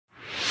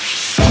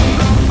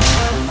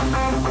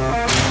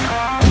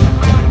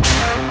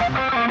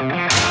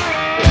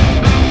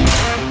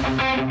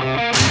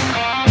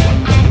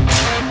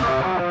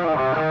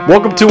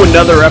Welcome to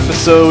another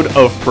episode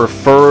of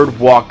Preferred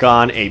Walk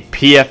On, a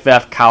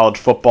PFF college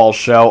football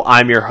show.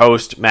 I'm your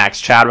host, Max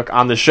Chadwick.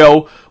 On the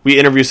show, we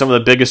interview some of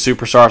the biggest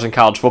superstars in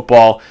college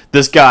football.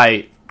 This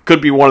guy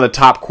could be one of the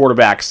top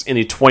quarterbacks in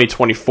the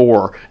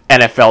 2024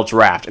 NFL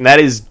Draft, and that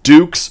is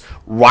Duke's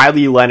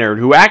Riley Leonard,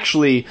 who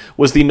actually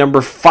was the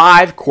number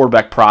 5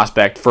 quarterback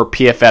prospect for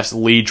PFF's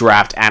lead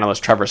draft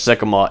analyst Trevor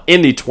Sikkema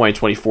in the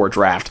 2024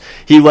 draft.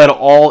 He led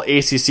all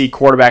ACC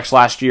quarterbacks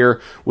last year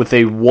with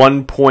a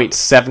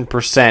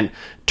 1.7%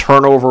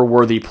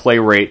 turnover-worthy play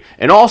rate,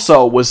 and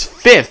also was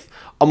 5th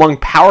among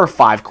Power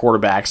 5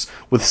 quarterbacks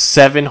with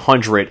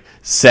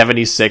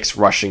 776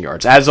 rushing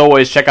yards. As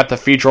always, check out the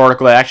feature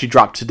article that actually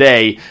dropped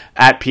today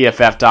at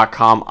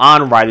pff.com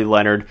on Riley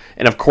Leonard.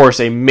 And of course,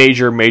 a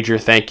major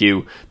thank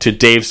you to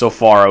Dave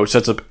Sofaro, who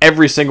sets up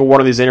every single one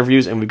of these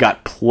interviews, and we've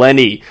got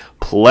plenty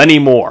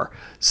more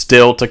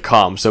still to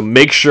come. So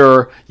make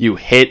sure you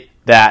hit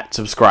that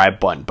subscribe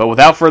button. But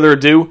without further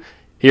ado,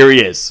 here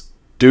he is,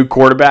 Duke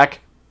quarterback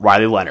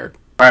Riley Leonard.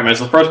 All right, man,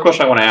 so the first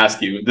question I want to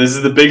ask you, this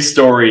is the big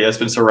story that's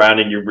been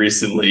surrounding you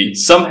recently.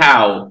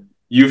 Somehow,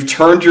 you've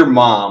turned your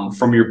mom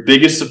from your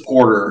biggest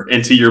supporter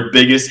into your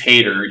biggest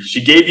hater.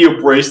 She gave you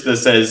a bracelet that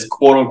says,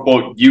 quote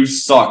unquote, "you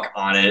suck"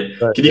 on it.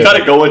 Can you kind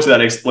of go into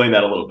that and explain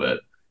that a little bit?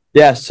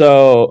 Yeah,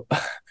 so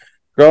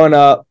growing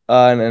up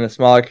in a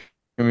smaller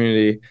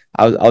community,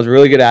 I was a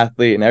really good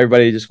athlete, and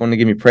everybody just wanted to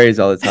give me praise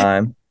all the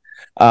time.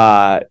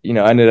 I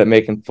ended up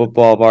making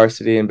football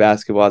varsity and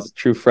basketball as a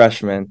true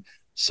freshman.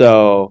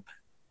 So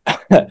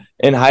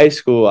in high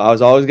school, I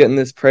was always getting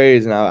this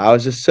praise, and I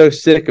was just so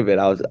sick of it.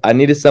 I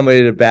needed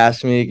somebody to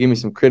bash me, give me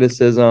some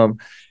criticism,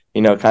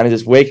 kind of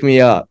just wake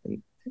me up.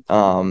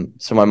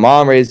 So my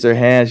mom raised her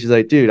hand. She's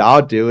like, "Dude,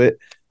 I'll do it.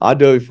 I'll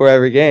do it before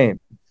every game."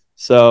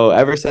 So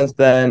ever since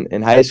then,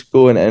 in high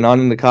school and on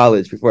into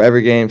college, before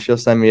every game, she'll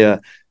send me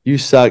a "you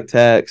suck"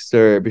 text,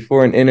 or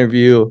before an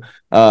interview,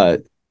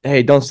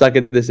 "Hey, don't suck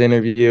at this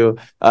interview."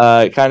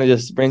 It kind of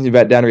just brings me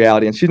back down to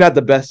reality. And she's not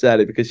the best at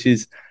it because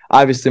she's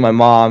obviously my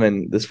mom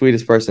and the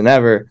sweetest person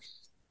ever,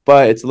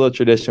 but it's a little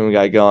tradition we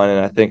got going, and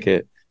I think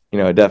it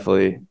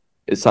definitely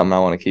is something I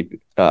want to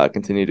keep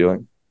continue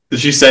doing.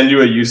 Did she send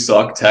you a "you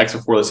suck" text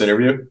before this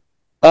interview?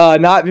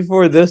 Not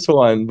before this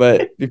one,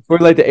 but before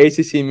like the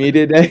ACC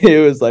media day, it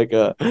was like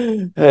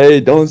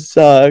 "Hey, don't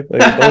suck,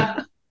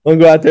 like don't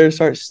go out there and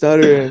start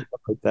stuttering," and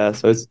stuff like that.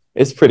 So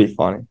it's pretty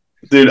funny.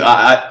 Dude,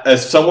 I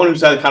as someone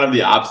who's had kind of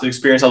the opposite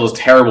experience, I was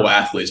terrible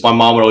athletes. My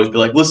mom would always be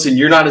like, "Listen,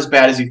 you're not as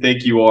bad as you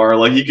think you are.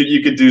 Like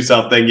you could do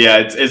something." Yeah,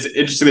 it's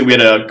interesting that we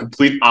had a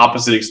complete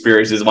opposite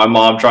experiences. My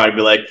mom trying to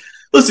be like,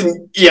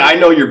 "Listen, yeah, I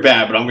know you're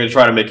bad, but I'm going to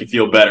try to make you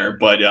feel better."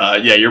 But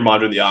yeah, your mom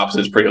doing the opposite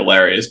is pretty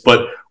hilarious.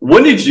 But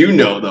when did you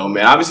know, though,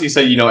 man? Obviously, you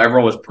said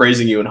everyone was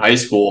praising you in high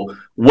school.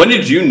 When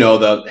did you know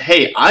that,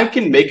 hey, I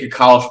can make a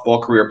college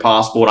football career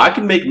possible, and I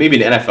can make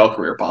maybe an NFL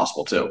career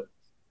possible too?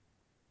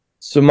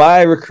 So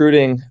my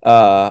recruiting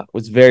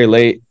was very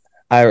late.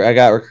 I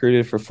got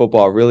recruited for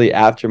football really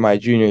after my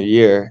junior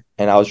year,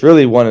 and I was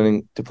really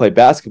wanting to play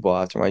basketball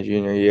after my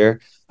junior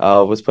year.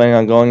 Was planning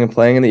on going and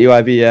playing in the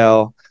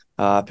EYBL,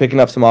 picking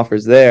up some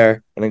offers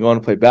there, and then going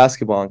to play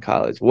basketball in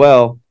college.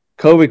 Well,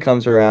 COVID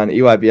comes around,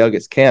 EYBL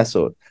gets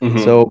canceled,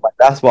 so my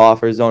basketball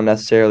offers don't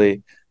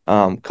necessarily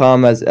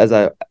come as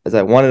I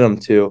wanted them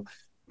to.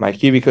 My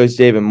QB coach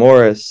David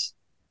Morris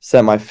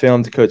sent my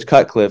film to Coach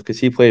Cutcliffe because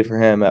he played for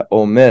him at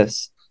Ole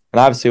Miss. And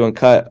obviously, when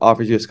Cut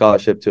offers you a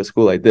scholarship to a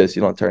school like this,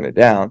 you don't turn it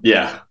down.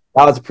 Yeah,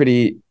 that was a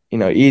pretty,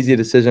 easy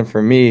decision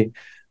for me.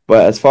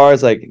 But as far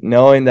as like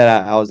knowing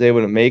that I was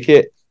able to make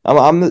it,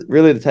 I'm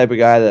really the type of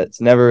guy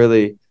that's never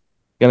really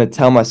gonna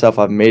tell myself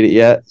I've made it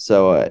yet.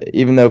 So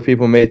even though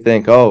people may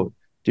think, "Oh,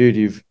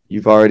 dude,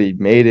 you've already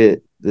made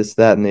it," this,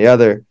 that, and the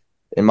other,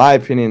 in my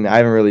opinion, I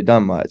haven't really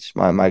done much.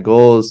 My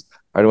goals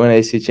are to win an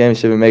ACC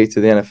championship and make it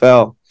to the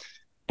NFL.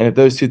 And if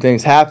those two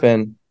things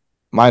happen,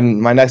 my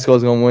next goal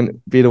is going to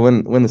be to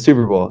win the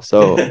Super Bowl.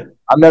 So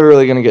I'm never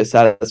really going to get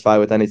satisfied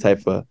with any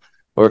type of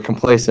or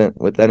complacent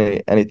with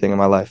anything in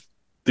my life.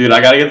 Dude, I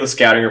got to get the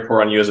scouting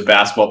report on you as a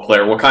basketball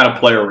player. What kind of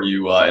player were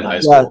you in high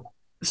school? Yeah,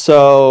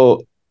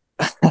 so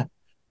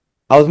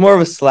I was more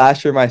of a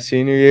slasher my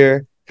senior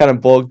year, kind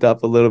of bulked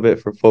up a little bit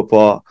for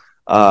football.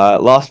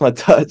 Lost my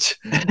touch.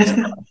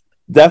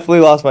 Definitely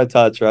lost my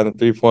touch around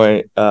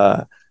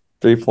the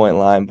three-point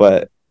line.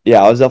 But,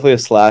 yeah, I was definitely a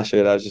slasher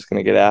that I was just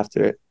going to get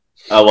after it.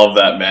 I love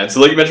that, man. So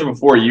like you mentioned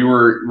before, you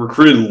were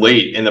recruited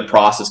late in the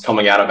process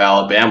coming out of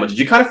Alabama. Did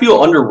you kind of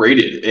feel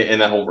underrated in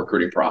that whole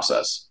recruiting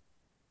process?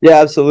 Yeah,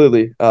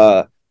 absolutely.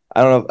 I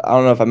don't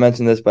know if I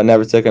mentioned this, but I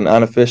never took an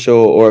unofficial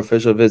or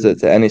official visit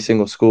to any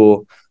single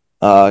school.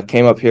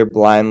 Came up here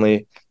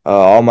blindly.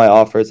 All my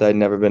offers, I'd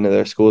never been to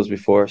their schools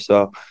before.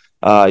 So,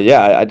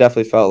 yeah, I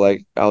definitely felt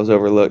like I was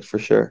overlooked for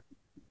sure.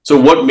 So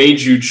what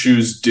made you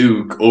choose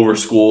Duke over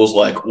schools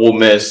like Ole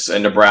Miss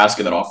and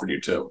Nebraska that offered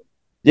you too?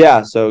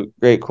 Yeah, so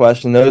great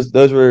question.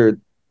 Those were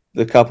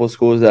the couple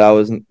schools that I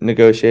was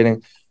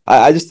negotiating.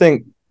 I just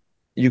think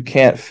you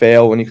can't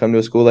fail when you come to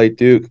a school like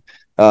Duke.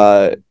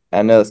 I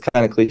know it's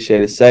kind of cliche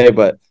to say,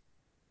 but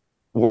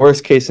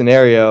worst case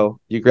scenario,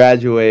 you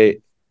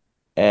graduate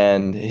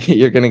and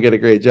you're going to get a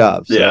great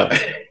job. So Yeah.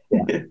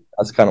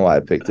 that's kind of why I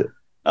picked it.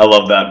 I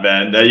love that,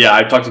 man. Yeah,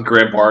 I talked to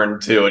Grant Barton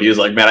too, and he was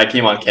like, "Man, I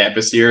came on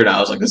campus here, and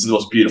I was like, this is the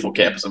most beautiful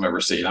campus I've ever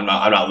seen. I'm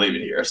not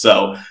leaving here."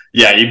 So,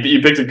 yeah,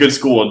 you picked a good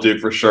school in Duke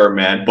for sure,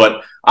 man.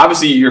 But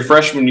obviously, your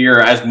freshman year,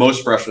 as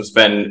most freshmen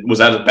spend, was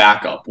as a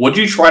backup. What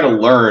did you try to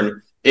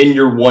learn in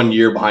your 1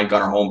 year behind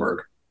Gunnar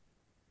Holmberg?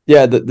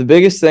 Yeah, the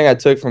biggest thing I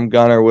took from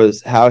Gunnar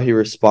was how he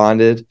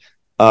responded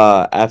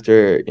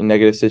after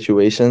negative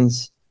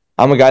situations.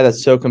 I'm a guy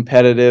that's so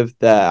competitive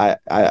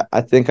that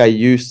I think I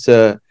used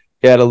to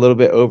get a little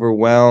bit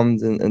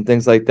overwhelmed and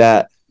things like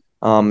that,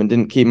 and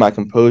didn't keep my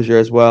composure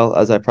as well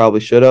as I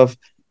probably should have.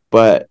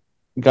 But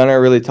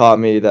Gunnar really taught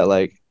me that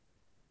like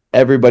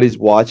everybody's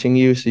watching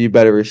you, so you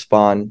better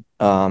respond,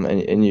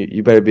 and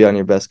you better be on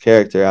your best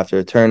character after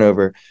a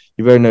turnover.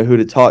 You better know who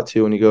to talk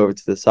to when you go over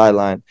to the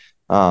sideline.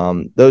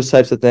 Those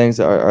types of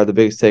things are the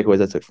biggest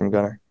takeaways I took from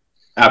Gunnar.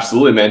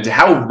 Absolutely, man.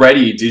 How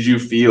ready did you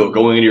feel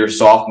going into your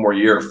sophomore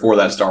year for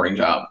that starting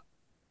job?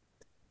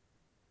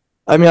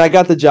 I mean, I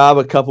got the job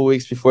a couple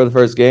weeks before the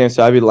first game,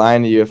 so I'd be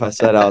lying to you if I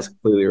said I was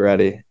completely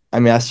ready. I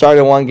mean, I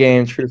started one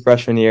game true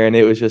freshman year, and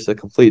it was just a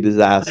complete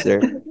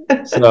disaster.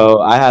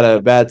 So I had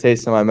a bad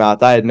taste in my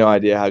mouth. I had no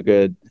idea how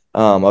good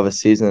of a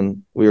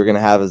season we were going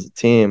to have as a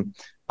team.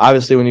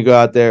 Obviously, when you go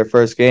out there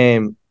first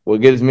game,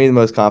 what gives me the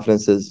most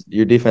confidence is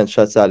your defense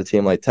shuts out a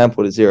team like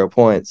Temple to 0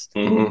 points.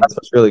 Mm-hmm. That's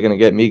what's really going to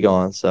get me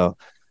going. So,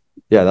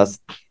 yeah,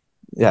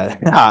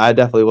 I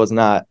definitely was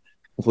not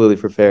completely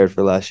prepared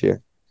for last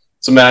year.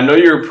 So, man, I know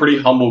you're a pretty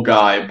humble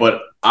guy,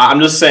 but I'm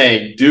just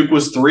saying Duke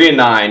was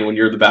 3-9 when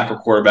you're the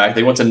backup quarterback.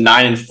 They went to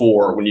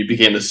 9-4 when you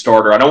became the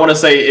starter. I don't want to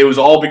say it was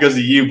all because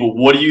of you, but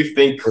what do you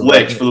think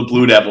clicked for the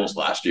Blue Devils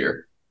last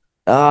year?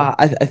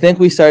 I think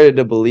we started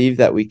to believe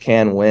that we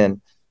can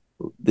win.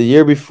 The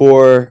year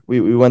before,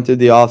 we went through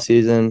the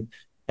offseason,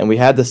 and we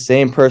had the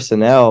same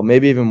personnel,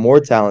 maybe even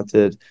more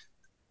talented,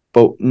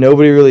 but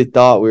nobody really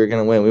thought we were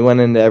going to win. We went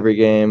into every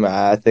game,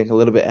 I think, a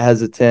little bit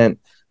hesitant.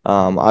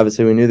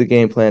 Obviously, we knew the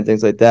game plan,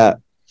 things like that,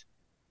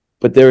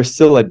 but there was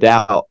still a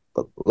doubt.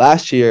 But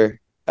last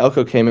year,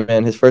 Elko came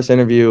in, his first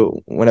interview,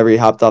 whenever he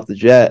hopped off the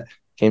jet,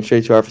 came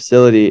straight to our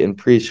facility and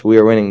preached, we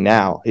are winning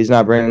now. He's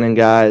not bringing in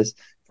guys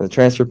from the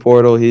transfer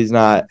portal. He's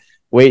not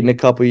waiting a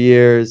couple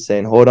years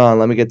saying, hold on,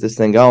 let me get this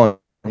thing going.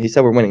 He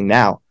said we're winning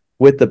now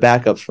with the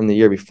backups from the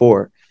year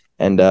before.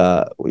 And,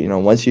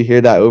 once you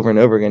hear that over and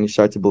over again, you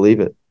start to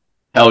believe it.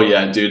 Hell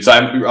yeah, dude. So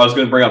I was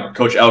going to bring up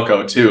Coach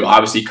Elko, too.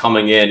 Obviously,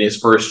 coming in his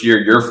first year,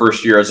 your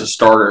first year as a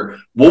starter.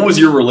 What was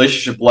your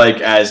relationship like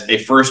as a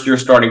first-year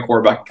starting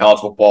quarterback in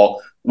college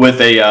football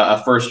with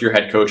a first-year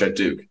head coach at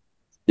Duke?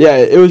 Yeah,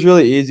 it was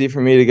really easy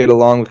for me to get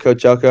along with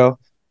Coach Elko.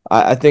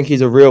 I think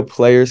he's a real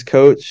player's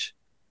coach,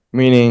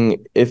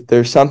 meaning if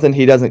there's something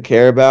he doesn't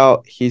care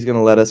about, he's going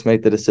to let us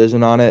make the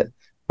decision on it,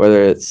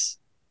 whether it's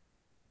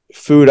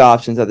food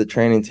options at the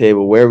training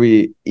table, where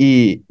we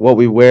eat, what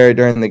we wear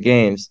during the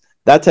games,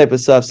 that type of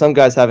stuff. Some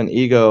guys have an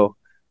ego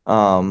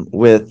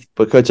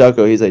but Coach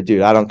Elko, he's like,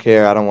 dude, I don't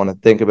care. I don't want to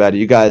think about it.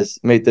 You guys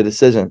make the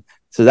decision.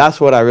 So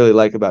that's what I really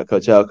like about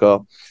Coach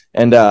Elko.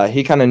 And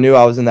he kind of knew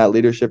I was in that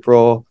leadership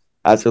role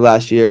after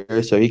last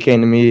year. So he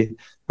came to me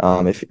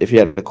if he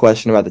had a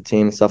question about the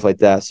team and stuff like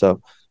that.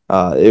 So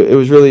it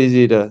was really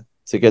easy to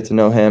get to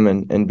know him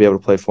and be able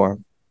to play for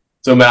him.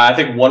 So, Matt, I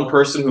think one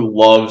person who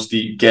loves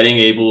being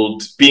able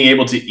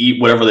to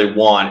eat whatever they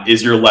want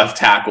is your left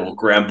tackle,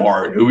 Graham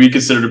Barton, who we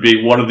consider to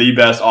be one of the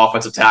best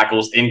offensive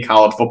tackles in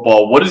college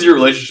football. What is your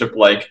relationship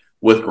like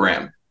with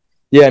Graham?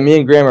 Yeah, me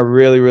and Graham are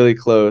really, really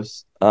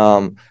close.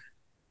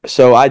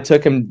 So I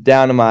took him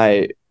down to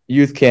my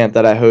youth camp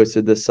that I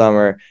hosted this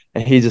summer,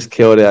 and he just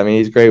killed it. I mean,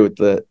 he's great with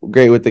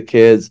the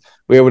kids.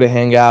 We were able to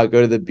hang out,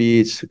 go to the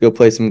beach, go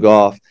play some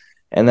golf,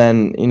 and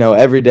then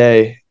every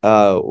day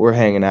we're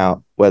hanging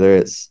out, whether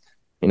it's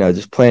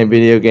just playing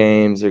video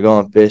games or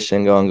going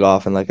fishing, going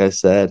golfing. Like I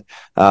said,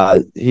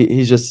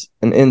 he's just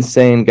an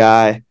insane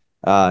guy.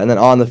 And then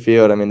on the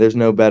field, I mean, there's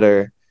no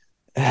better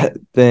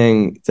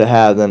thing to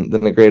have than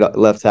a great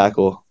left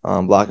tackle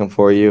blocking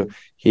for you.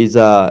 He's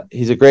a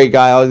great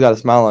guy. I always got a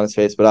smile on his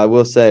face, but I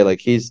will say, like,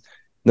 he's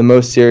the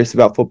most serious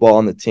about football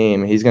on the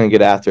team. He's going to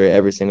get after it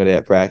every single day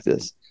at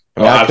practice.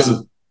 I mean,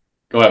 Absolutely.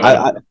 Go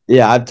ahead.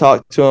 I've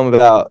talked to him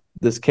about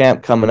this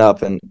camp coming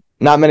up, and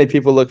not many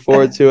people look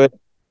forward to it,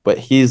 but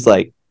he's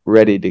like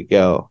ready to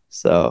go.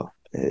 So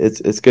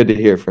it's good to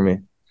hear from me.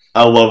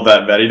 I love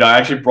that, man. I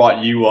actually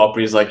brought you up,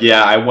 and he's like,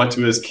 yeah, I went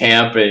to his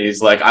camp, and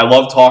he's like, I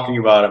love talking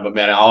about him, but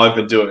man, all I've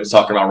been doing is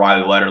talking about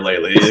Riley Leonard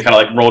lately. He kind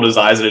of like rolled his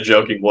eyes in a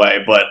joking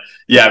way, but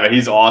yeah, man,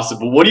 he's awesome.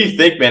 But what do you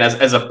think, man,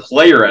 as a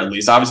player, at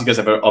least, obviously you guys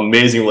have an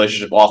amazing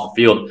relationship off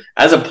the field.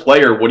 As a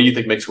player, what do you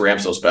think makes Graham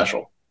so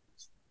special?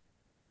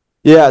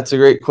 Yeah, it's a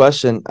great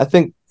question. I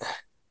think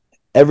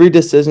every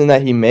decision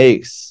that he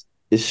makes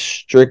is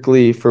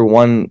strictly for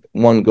one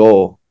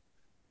goal.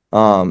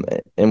 And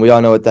we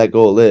all know what that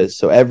goal is.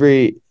 So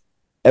every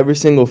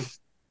single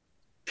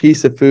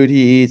piece of food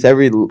he eats,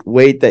 every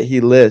weight that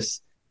he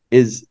lifts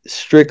is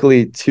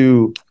strictly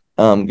to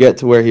get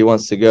to where he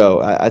wants to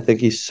go. I think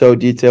he's so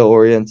detail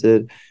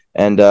oriented,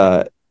 and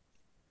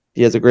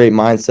he has a great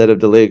mindset of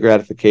delayed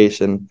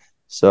gratification.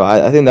 So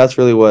I think that's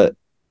really what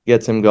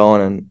gets him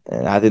going,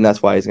 and I think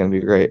that's why he's going to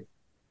be great.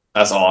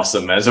 That's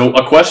awesome, man. So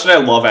a question I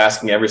love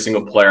asking every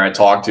single player I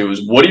talk to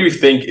is, what do you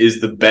think is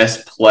the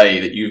best play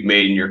that you've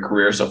made in your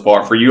career so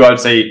far? For you, I would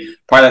say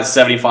probably that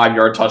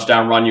 75-yard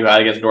touchdown run you had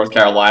against North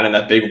Carolina in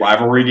that big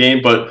rivalry game.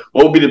 But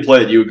what would be the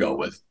play that you would go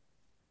with?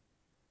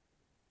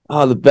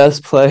 Oh, the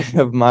best play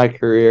of my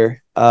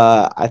career.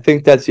 I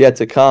think that's yet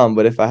to come.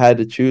 But if I had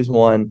to choose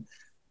one,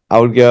 I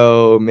would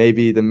go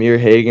maybe the Mir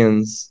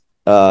Hagens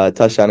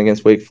touchdown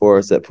against Wake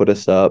Forest that put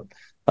us up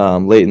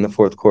late in the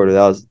fourth quarter.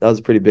 That was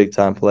a pretty big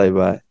time play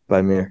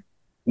by Mir.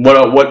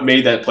 What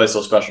made that play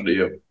so special to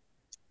you?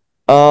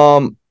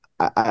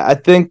 I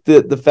think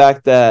that the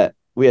fact that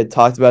we had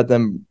talked about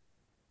them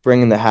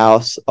bringing the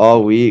house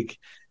all week,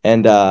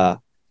 and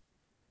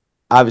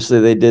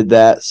obviously they did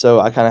that, so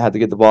I kind of had to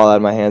get the ball out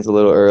of my hands a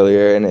little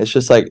earlier, and it's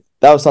just like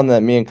that was something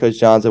that me and Coach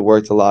Johns had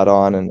worked a lot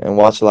on and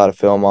watched a lot of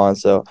film on.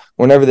 So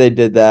whenever they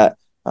did that,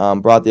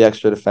 brought the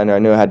extra defender, I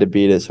knew I had to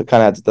beat it, so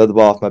kind of had to throw the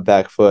ball off my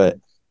back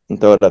foot and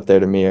throw it up there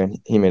to Mir, and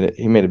he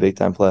made a big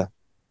time play.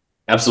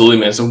 Absolutely,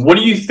 man. So what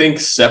do you think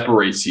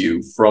separates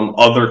you from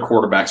other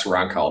quarterbacks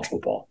around college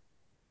football?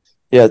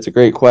 Yeah, it's a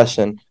great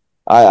question.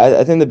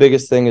 I think the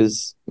biggest thing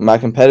is my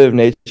competitive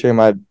nature,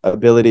 my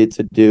ability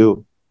to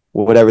do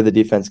whatever the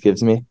defense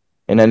gives me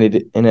in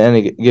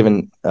any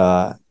given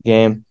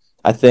game.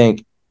 I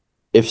think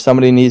if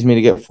somebody needs me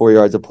to get 4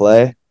 yards of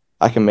play,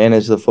 I can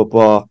manage the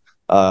football,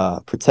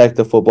 protect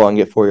the football, and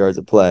get 4 yards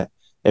of play.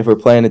 If we're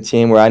playing a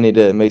team where I need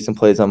to make some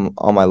plays on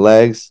my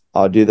legs,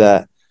 I'll do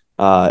that.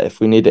 If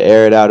we need to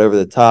air it out over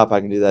the top, I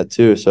can do that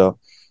too. So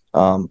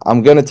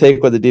I'm going to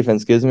take what the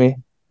defense gives me.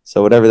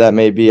 So whatever that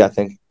may be, I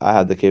think I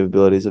have the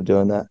capabilities of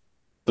doing that.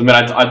 I mean,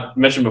 I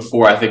mentioned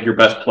before, I think your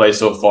best play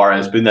so far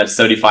has been that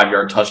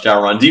 75-yard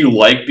touchdown run. Do you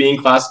like being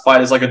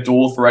classified as like a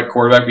dual threat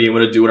quarterback, being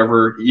able to do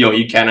whatever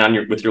you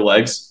can with your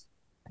legs?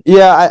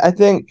 Yeah, I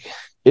think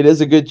it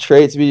is a good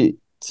trait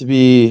to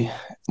be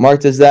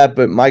marked as that,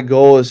 but my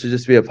goal is to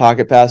just be a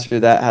pocket passer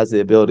that has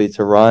the ability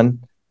to run.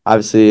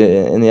 Obviously,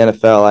 in the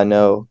NFL, I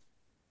know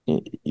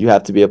you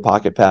have to be a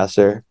pocket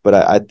passer, but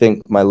I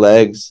think my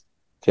legs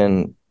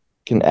can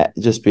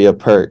just be a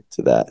perk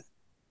to that.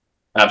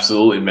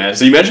 Absolutely, man.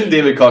 So you mentioned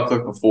David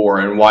Cutcliffe before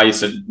and why you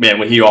said, man,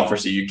 when he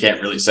offers you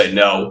can't really say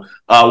no.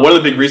 One of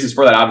the big reasons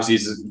for that, obviously,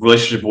 is his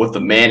relationship with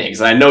the Mannings.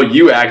 And I know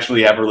you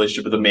actually have a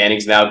relationship with the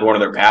Mannings now, going to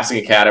their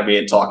passing academy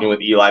and talking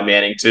with Eli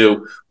Manning,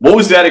 too. What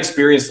was that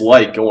experience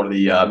like going to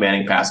the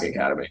Manning passing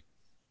academy?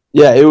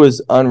 Yeah, it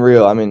was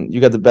unreal. I mean, you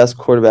got the best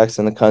quarterbacks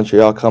in the country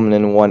all coming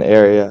in one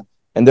area.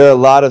 And there are a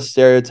lot of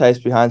stereotypes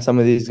behind some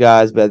of these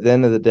guys. But at the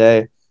end of the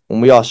day,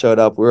 when we all showed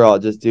up, we were all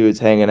just dudes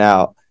hanging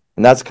out.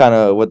 And that's kind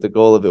of what the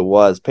goal of it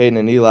was. Peyton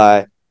and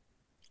Eli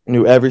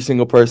knew every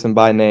single person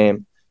by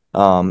name,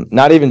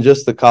 not even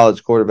just the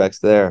college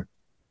quarterbacks there.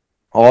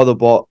 All the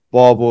ball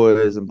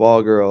boys and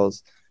ball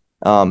girls,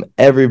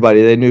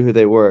 everybody, they knew who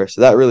they were.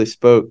 So that really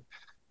spoke.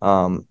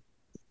 That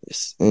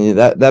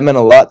meant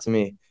a lot to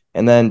me.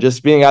 And then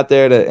just being out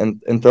there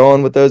and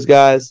throwing with those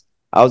guys,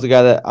 I was a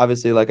guy that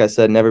obviously, like I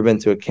said, never been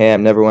to a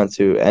camp, never went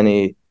to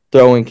any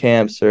throwing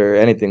camps or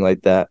anything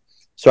like that.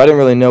 So I didn't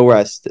really know where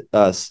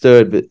I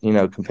stood, but,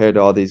 compared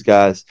to all these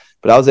guys.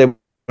 But I was able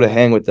to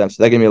hang with them,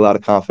 so that gave me a lot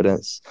of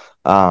confidence.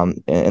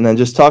 And then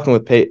just talking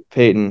with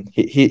Peyton,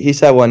 he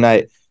said one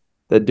night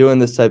that doing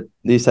these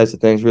types of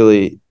things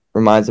really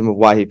reminds him of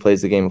why he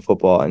plays the game of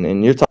football.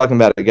 And you're talking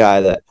about a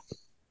guy that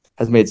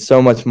has made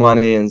so much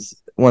money and is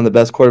one of the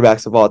best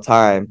quarterbacks of all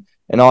time,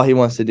 and all he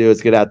wants to do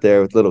is get out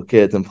there with little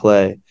kids and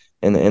play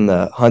in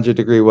the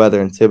 100-degree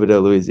weather in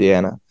Thibodaux,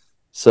 Louisiana.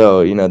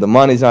 So, the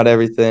money's not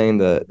everything,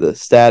 the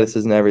status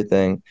isn't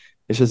everything.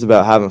 It's just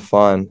about having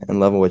fun and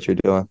loving what you're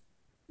doing.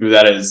 Dude,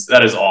 that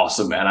is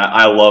awesome, man.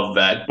 I love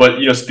that. But,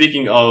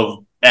 speaking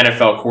of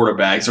NFL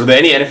quarterbacks, are there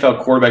any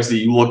NFL quarterbacks that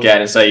you look at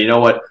and say, you know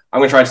what, I'm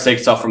going to try to take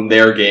stuff from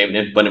their game and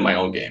implement in my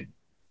own game?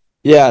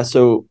 Yeah,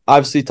 so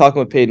obviously talking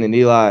with Peyton and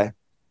Eli,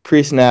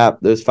 pre-snap,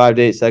 those 5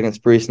 to 8 seconds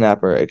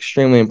pre-snap are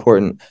extremely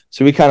important.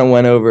 So we kind of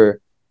went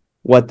over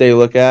what they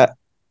look at.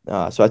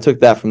 So I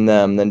took that from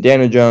them. Then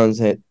Daniel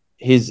Jones,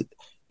 he's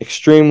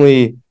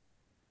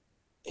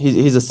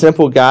he's a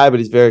simple guy, but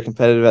he's very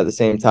competitive at the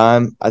same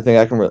time. I think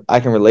I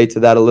can relate to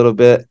that a little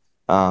bit.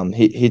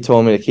 He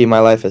told me to keep my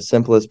life as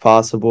simple as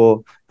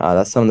possible.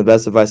 That's some of the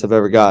best advice I've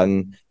ever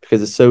gotten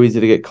because it's so easy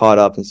to get caught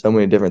up in so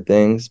many different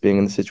things being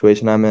in the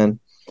situation I'm in.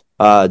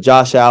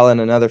 Josh Allen,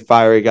 another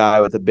fiery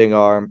guy with a big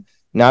arm,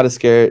 not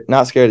scared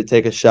to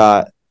take a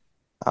shot.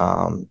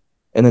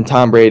 And then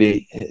Tom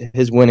Brady,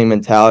 his winning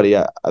mentality.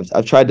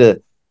 I've tried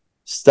to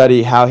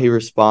study how he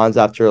responds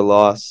after a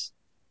loss.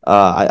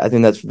 I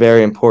think that's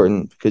very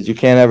important because you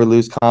can't ever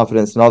lose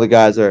confidence, and all the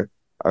guys are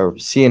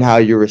seeing how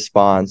you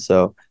respond.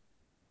 So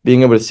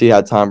being able to see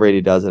how Tom Brady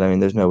does it, I mean,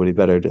 there's nobody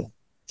better to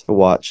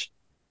watch.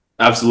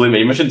 Absolutely, man.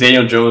 You mentioned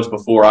Daniel Jones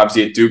before,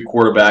 obviously a Duke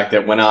quarterback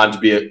that went on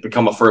to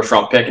become a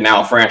first-round pick and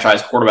now a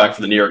franchise quarterback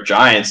for the New York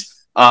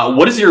Giants.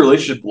 What is your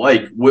relationship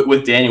like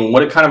with Daniel?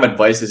 What kind of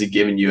advice has he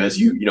given you as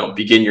you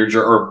begin your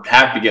journey or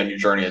have begun your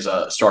journey as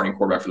a starting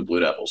quarterback for the Blue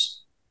Devils?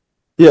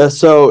 Yeah,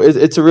 so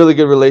it's a really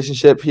good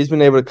relationship. He's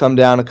been able to come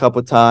down a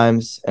couple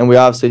times, and we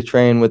obviously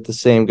train with the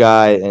same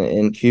guy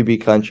in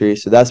QB country,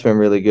 so that's been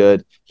really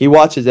good. He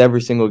watches every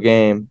single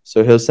game,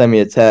 so he'll send me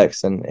a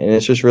text, and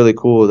it's just really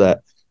cool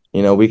that,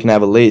 we can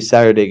have a late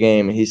Saturday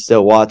game, and he's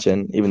still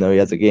watching, even though he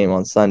has a game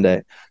on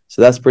Sunday.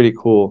 So that's pretty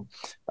cool.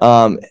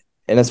 And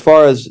as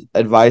far as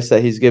advice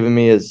that he's given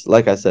me is,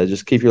 like I said,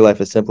 just keep your life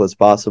as simple as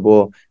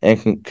possible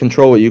and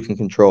control what you can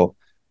control.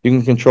 You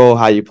can control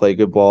how you play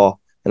good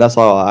ball, and that's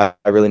all I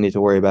really need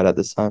to worry about at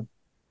this time.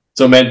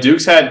 So, man,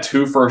 Duke's had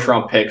 2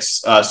 first-round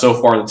picks so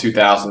far in the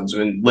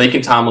 2000s, and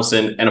Laken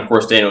Tomlinson and, of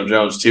course, Daniel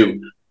Jones,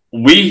 too.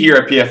 We here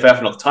at PFF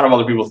and a ton of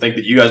other people think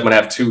that you guys might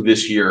have 2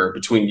 this year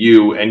between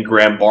you and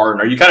Graham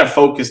Barton. Are you kind of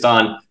focused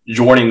on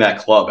joining that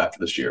club after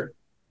this year?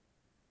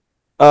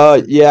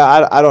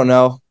 Yeah, I don't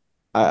know.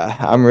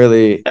 I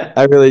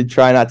really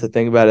try not to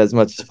think about it as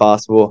much as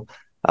possible.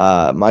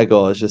 My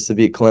goal is just to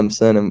beat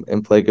Clemson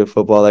and play good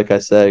football, like I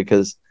said,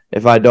 because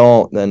if I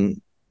don't, then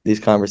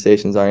these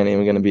conversations aren't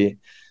even going to be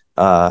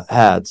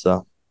had.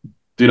 So,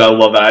 dude, I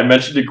love that. I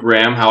mentioned to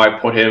Graham how I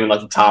put him in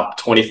like the top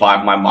 25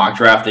 in my mock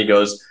draft, and he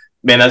goes,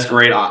 "Man, that's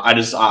great.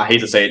 I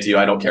hate to say it to you,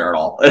 I don't care at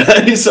all."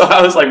 So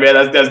I was like,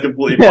 "Man, that's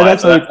completely fine."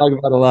 That's what we talk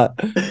about a lot.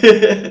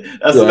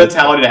 That's the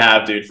mentality to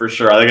have, dude, for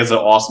sure. I think it's an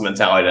awesome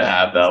mentality to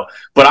have, though.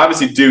 But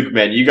obviously, Duke,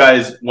 man, you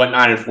guys went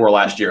 9-4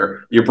 last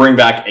year. You bring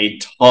back a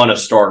ton of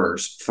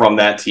starters from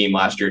that team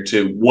last year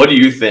too. What do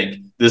you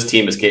think this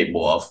team is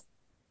capable of?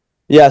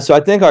 Yeah, so I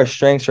think our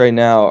strengths right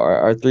now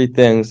are 3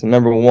 things.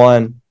 Number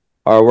one,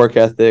 our work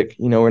ethic.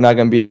 We're not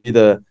going to be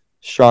the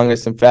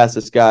strongest and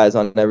fastest guys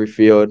on every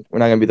field. We're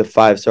not going to be the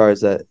 5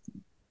 stars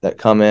that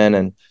come in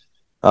and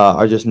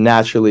are just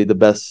naturally the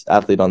best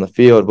athlete on the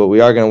field, but we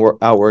are going to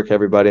outwork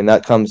everybody, and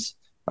that comes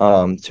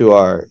to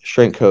our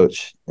strength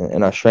coach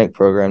and our strength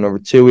program. Number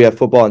 2, we have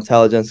football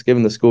intelligence.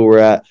 Given the school we're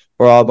at,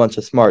 we're all a bunch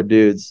of smart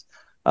dudes.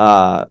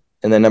 And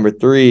then number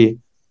 3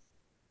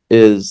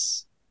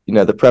 is,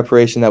 the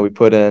preparation that we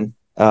put in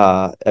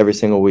every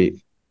single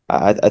week.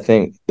 I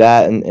think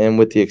that and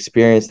with the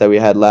experience that we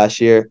had last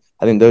year,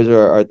 I think those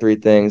are our 3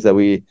 things that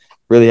we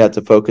really have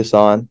to focus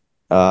on.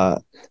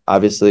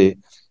 Obviously,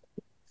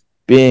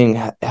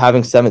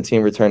 having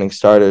 17 returning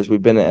starters,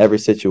 we've been in every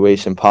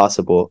situation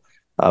possible.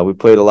 We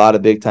played a lot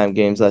of big-time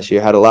games last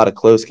year, had a lot of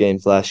close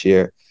games last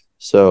year.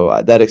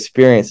 So that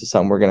experience is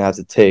something we're going to have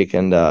to take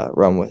and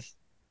run with.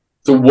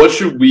 So what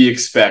should we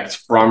expect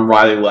from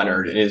Riley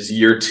Leonard in his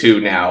year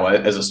 2 now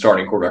as a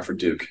starting quarterback for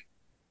Duke?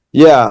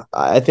 Yeah,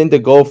 I think the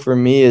goal for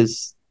me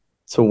is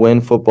to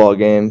win football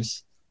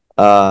games.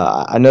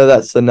 I know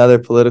that's another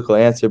political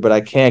answer, but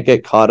I can't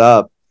get caught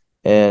up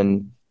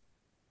in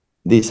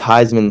these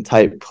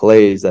Heisman-type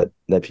plays that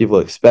people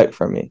expect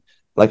from me.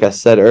 Like I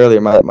said earlier,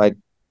 my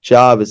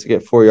job is to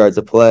get 4 yards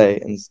of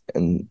play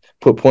and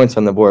put points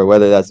on the board,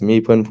 whether that's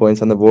me putting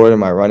points on the board or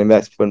my running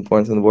backs putting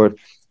points on the board.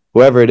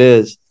 Whoever it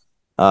is,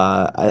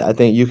 I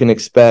think you can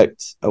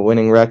expect a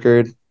winning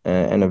record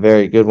and a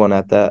very good one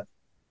at that.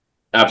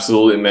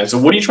 Absolutely, man. So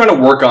what are you trying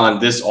to work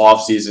on this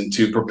offseason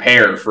to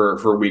prepare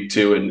for week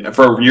 2 and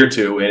for year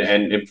 2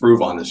 and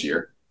improve on this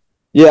year?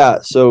 Yeah,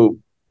 so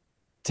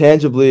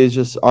tangibly is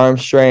just arm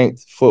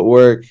strength,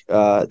 footwork,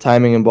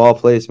 timing and ball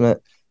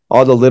placement,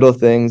 all the little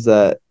things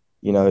that,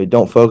 you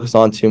don't focus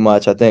on too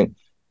much. I think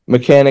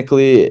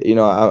mechanically,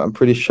 I'm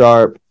pretty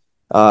sharp.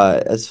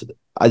 As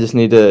I just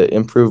need to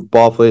improve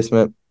ball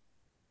placement,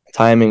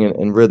 timing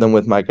and rhythm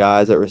with my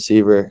guys at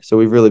receiver. So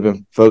we've really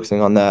been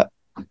focusing on that.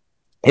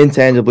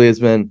 Intangibly has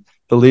been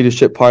the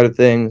leadership part of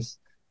things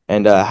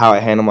and how I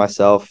handle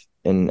myself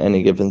in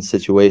any given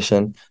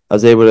situation. I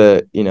was able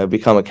to,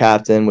 become a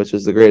captain, which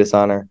was the greatest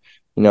honor,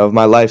 of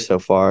my life so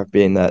far,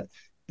 being that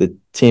the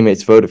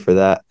teammates voted for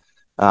that.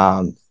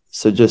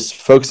 So just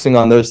focusing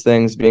on those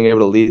things, being able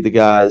to lead the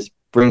guys,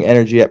 bring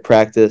energy at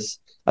practice.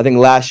 I think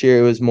last year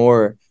it was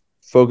more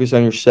focus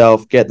on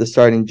yourself, get the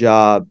starting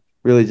job,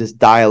 really just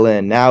dial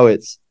in. Now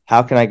it's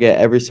how can I get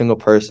every single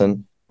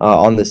person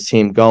on this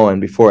team going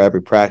before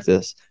every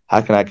practice?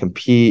 How can I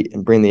compete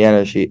and bring the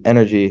energy and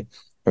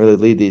really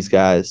lead these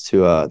guys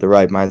to the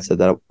right mindset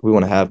that we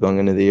want to have going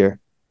into the year?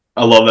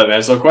 I love that,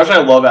 man. So a question I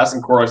love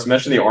asking quarterbacks, you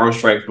mentioned the arm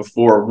strength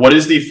before. What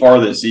is the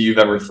farthest that you've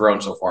ever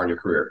thrown so far in your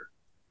career?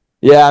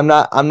 Yeah, I'm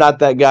not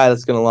that guy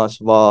that's going to launch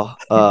the ball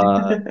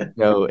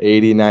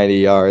 80, 90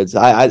 yards.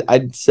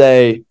 I'd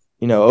say,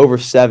 over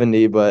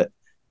 70, but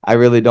I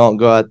really don't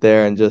go out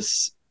there and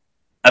just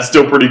 – That's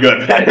still pretty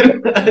good,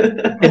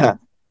 man.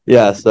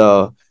 Yeah,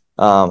 so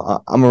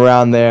I'm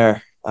around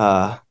there.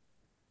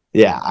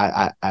 Yeah,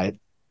 I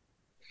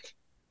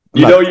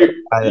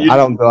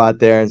don't go out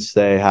there and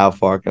say how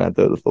far can I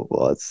throw the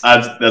football.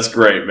 That's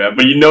great, man.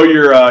 But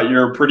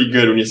you're pretty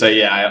good when you say,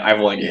 yeah, I've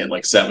only hit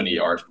like 70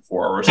 yards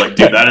before. Where it's like,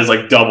 dude, that is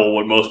like double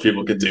what most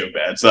people could do,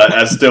 man. So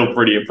that's still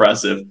pretty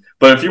impressive.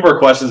 But a few more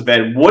questions,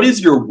 man. What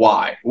is your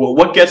why?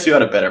 What gets you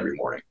out of bed every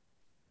morning?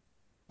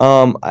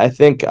 I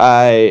think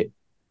I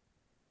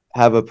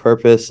have a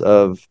purpose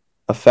of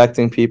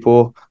affecting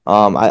people.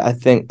 I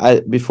think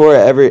before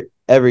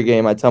every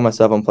game, I tell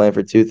myself I'm playing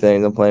for two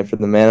things. I'm playing for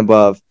the man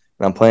above,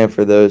 and I'm playing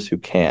for those who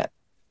can't.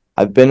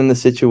 I've been in the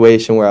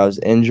situation where I was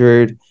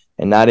injured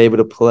and not able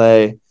to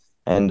play,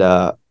 and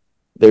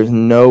there's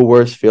no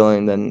worse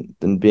feeling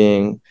than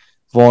being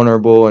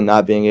vulnerable and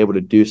not being able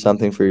to do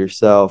something for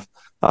yourself.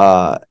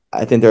 I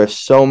think there are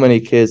so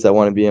many kids that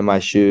want to be in my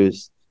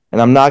shoes,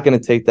 and I'm not going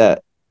to take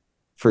that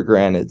for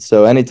granted.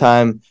 So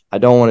anytime I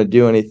don't want to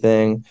do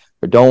anything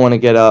or don't want to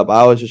get up,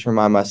 I always just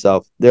remind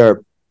myself there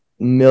are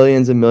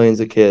millions and millions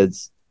of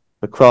kids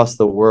across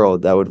the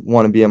world that would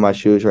want to be in my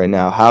shoes right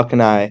now. How can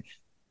I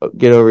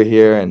get over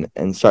here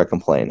and start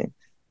complaining?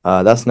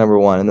 That's number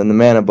one. And then the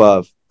man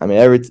above. I mean,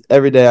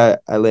 every day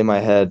I lay my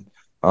head.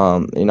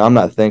 I'm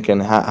not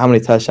thinking how many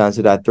touchdowns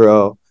did I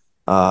throw.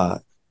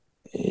 What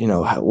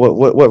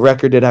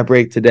record did I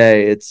break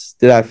today?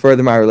 Did I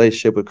further my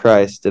relationship with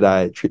Christ? Did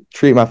I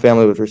treat my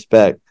family with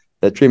respect?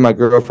 Did I treat my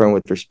girlfriend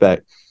with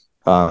respect?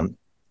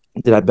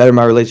 Did I better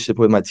my relationship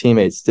with my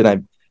teammates? Did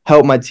I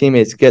help my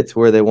teammates get to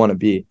where they want to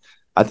be?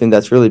 I think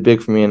that's really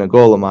big for me, and a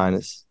goal of mine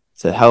is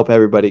to help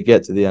everybody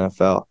get to the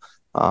NFL.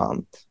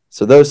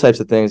 So those types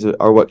of things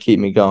are what keep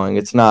me going.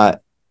 It's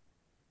not,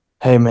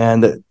 hey man,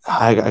 that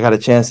I got a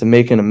chance of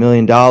making $1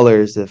 million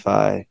if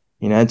I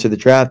enter the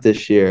draft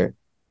this year.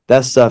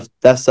 That stuff's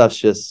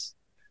just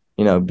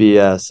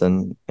BS,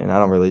 and I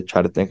don't really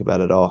try to think about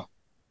it at all.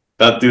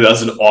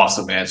 That's an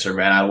awesome answer,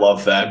 man. I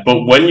love that.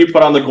 But when you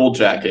put on the gold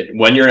jacket,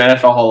 when you're an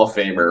NFL Hall of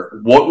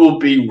Famer, what will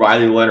be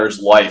Riley Leonard's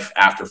life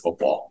after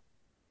football?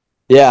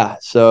 Yeah,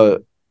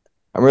 so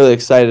I'm really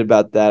excited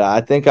about that.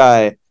 I think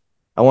I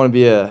want to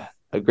be a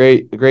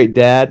great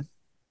dad,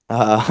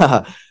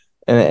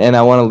 and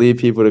I want to lead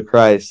people to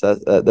Christ.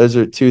 Those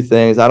are two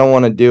things. I don't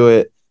want to do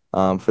it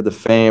for the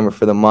fame or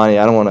for the money.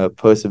 I don't want to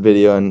post a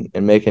video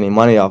and make any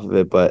money off of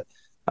it, but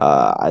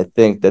I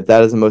think that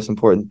is the most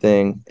important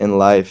thing in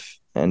life.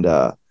 And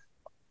I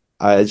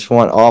just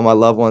want all my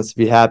loved ones to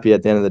be happy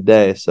at the end of the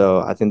day. So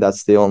I think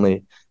that's the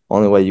only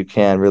way you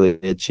can really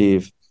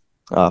achieve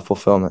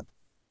fulfillment.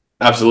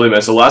 Absolutely,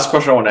 man. So last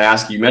question I want to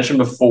ask you mentioned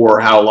before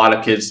how a lot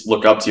of kids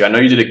look up to you. I know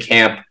you did a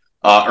camp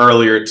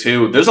earlier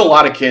too. There's a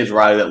lot of kids,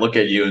 Riley, that look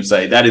at you and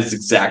say, that is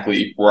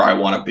exactly where I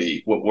want to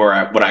be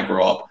when I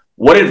grow up.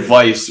 What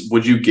advice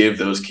would you give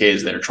those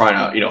kids that are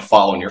trying to,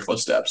 follow in your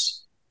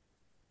footsteps?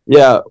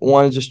 Yeah,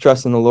 one is just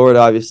trust in the Lord,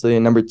 obviously.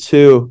 And number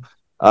two,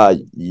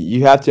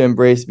 you have to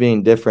embrace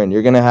being different.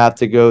 You're going to have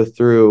to go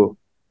through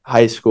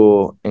high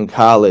school and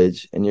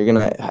college, and you're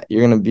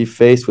gonna be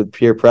faced with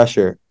peer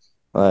pressure.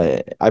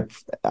 I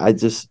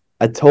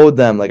told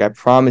them, like, I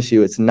promise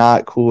you, it's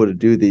not cool to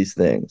do these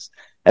things.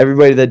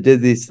 Everybody that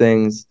did these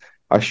things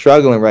are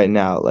struggling right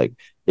now. Like,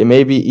 it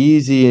may be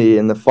easy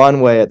in the fun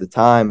way at the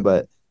time,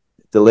 but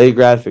delayed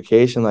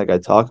gratification, like I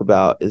talk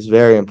about, is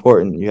very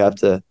important. You have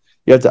to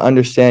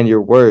understand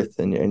your worth,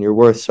 and you're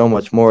worth so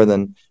much more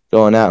than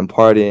going out and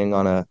partying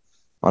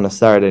on a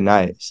Saturday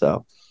night.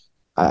 So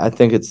I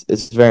think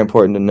it's very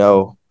important to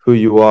know who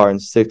you are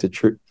and stick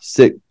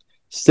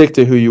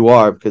to who you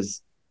are,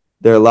 because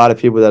there are a lot of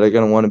people that are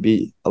going to want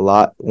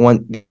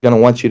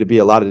you to be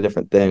a lot of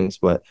different things.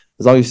 But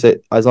as long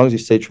as you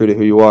stay true to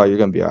who you are, you're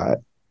going to be all right.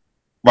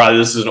 Riley,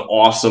 this is an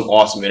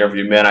awesome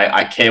interview, man.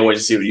 I can't wait to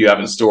see what you have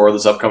in store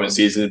this upcoming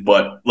season.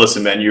 But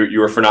listen, man, you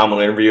were a phenomenal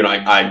interview, and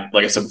I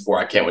like I said before,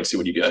 I can't wait to see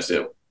what you guys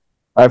do.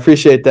 I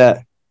appreciate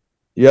that.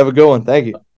 You have a good one. Thank you.